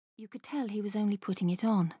You could tell he was only putting it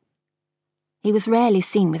on. He was rarely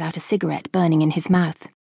seen without a cigarette burning in his mouth.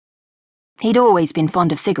 He'd always been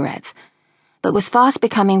fond of cigarettes, but was fast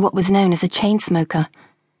becoming what was known as a chain smoker.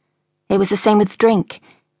 It was the same with drink,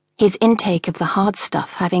 his intake of the hard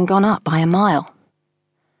stuff having gone up by a mile.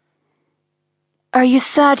 "Are you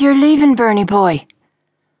sad you're leaving, Bernie boy?"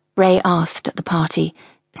 Ray asked at the party,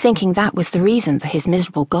 thinking that was the reason for his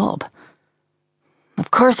miserable gob.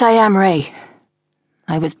 "Of course I am, Ray.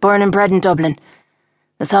 I was born and bred in Dublin.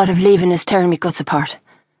 The thought of leaving is tearing me guts apart."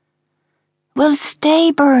 "Well,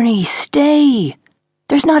 stay, Bernie, stay.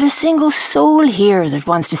 There's not a single soul here that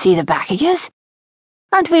wants to see the back of yous.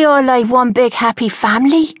 Aren't we all like one big happy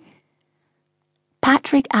family?"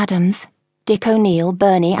 Patrick Adams, Dick O'Neill,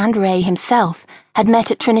 Bernie and Ray himself had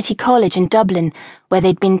met at Trinity College in Dublin, where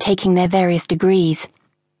they'd been taking their various degrees.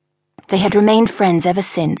 They had remained friends ever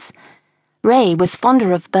since. Ray was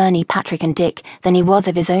fonder of Bernie, Patrick and Dick than he was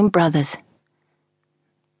of his own brothers.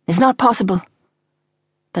 "It's not possible,"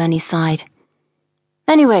 Bernie sighed.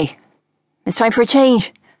 "Anyway, it's time for a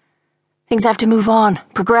change. Things have to move on,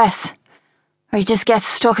 progress, or you just get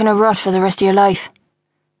stuck in a rut for the rest of your life.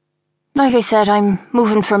 Like I said, I'm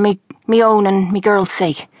moving for me own and me girl's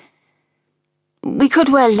sake. We could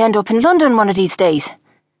well end up in London one of these days."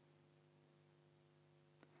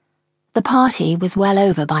 The party was well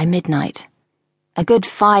over by midnight, a good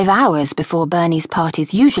 5 hours before Bernie's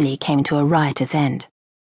parties usually came to a riotous end.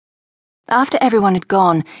 After everyone had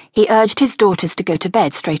gone, he urged his daughters to go to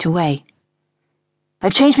bed straight away.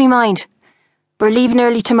 "I've changed me mind. We're leaving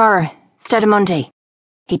early tomorrow, instead of Monday,"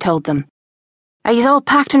 he told them. "Are yous all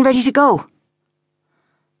packed and ready to go?"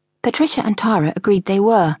 Patricia and Tara agreed they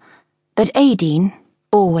were, but Aideen,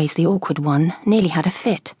 always the awkward one, nearly had a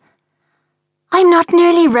fit. "I'm not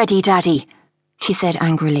nearly ready, Daddy," she said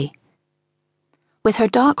angrily. With her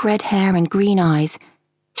dark red hair and green eyes,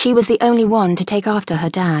 she was the only one to take after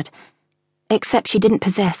her dad, except she didn't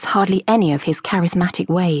possess hardly any of his charismatic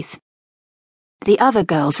ways. The other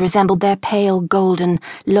girls resembled their pale, golden,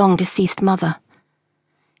 long-deceased mother.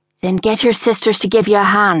 "Then get your sisters to give you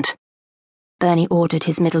a hand," Bernie ordered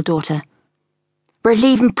his middle daughter. "We're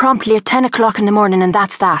leaving promptly at 10 o'clock in the morning, and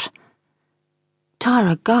that's that."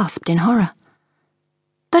 Tara gasped in horror.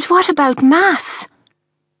 "But what about Mass?"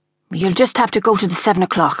 "You'll just have to go to the 7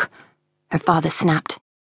 o'clock, her father snapped.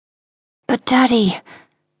 "But Daddy,"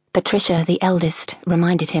 Patricia, the eldest,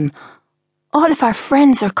 reminded him, "all of our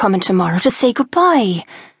friends are coming tomorrow to say goodbye."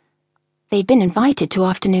 They'd been invited to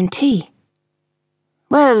afternoon tea.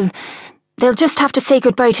 "Well, they'll just have to say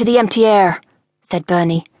goodbye to the empty air," said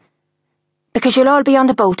Bernie, "because you'll all be on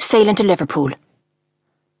the boat sailing to Liverpool."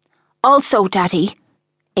 "Also, Daddy,"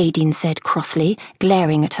 Aideen said crossly,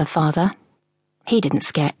 glaring at her father. He didn't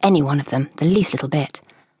scare any one of them the least little bit.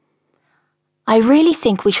 "I really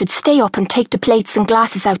think we should stay up and take the plates and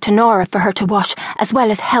glasses out to Nora for her to wash, as well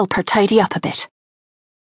as help her tidy up a bit."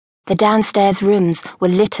 The downstairs rooms were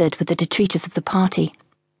littered with the detritus of the party.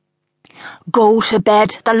 "Go to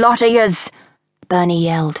bed, the lot of yous," Bernie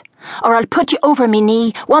yelled, "or I'll put you over me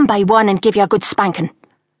knee, one by one, and give you a good spanking."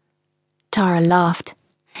 Tara laughed.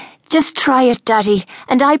 "Just try it, Daddy,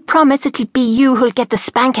 and I promise it'll be you who'll get the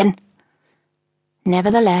spanking."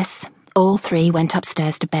 Nevertheless, all three went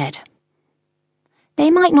upstairs to bed.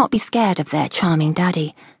 They might not be scared of their charming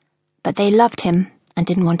daddy, but they loved him and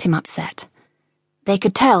didn't want him upset. They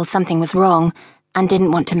could tell something was wrong and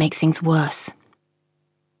didn't want to make things worse.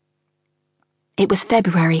 It was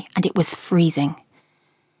February and it was freezing.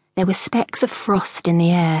 There were specks of frost in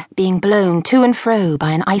the air, being blown to and fro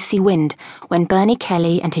by an icy wind when Bernie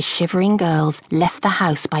Kelly and his shivering girls left the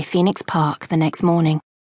house by Phoenix Park the next morning.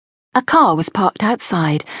 A car was parked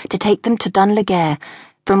outside to take them to Dunlegair,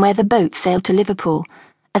 from where the boat sailed to Liverpool,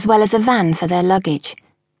 as well as a van for their luggage.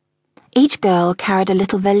 Each girl carried a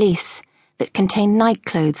little valise that contained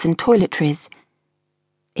nightclothes and toiletries.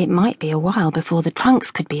 It might be a while before the trunks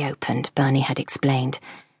could be opened, Bernie had explained.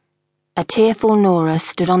 A tearful Nora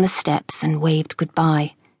stood on the steps and waved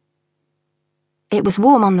goodbye. It was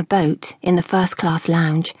warm on the boat, in the first-class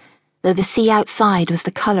lounge, though the sea outside was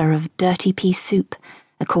the colour of dirty pea soup,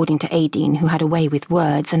 according to Aideen, who had a way with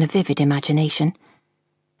words and a vivid imagination.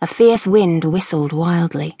 A fierce wind whistled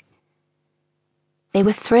wildly. They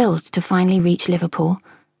were thrilled to finally reach Liverpool,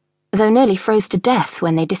 though nearly froze to death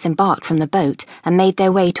when they disembarked from the boat and made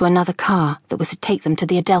their way to another car that was to take them to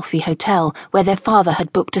the Adelphi Hotel, where their father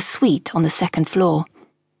had booked a suite on the 2nd floor.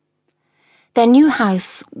 Their new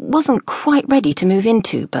house wasn't quite ready to move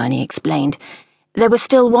into, Bernie explained. There were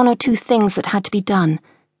still 1 or 2 things that had to be done.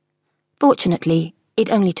 Fortunately, it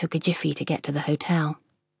only took a jiffy to get to the hotel.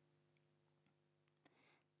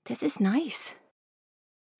 "This is nice,"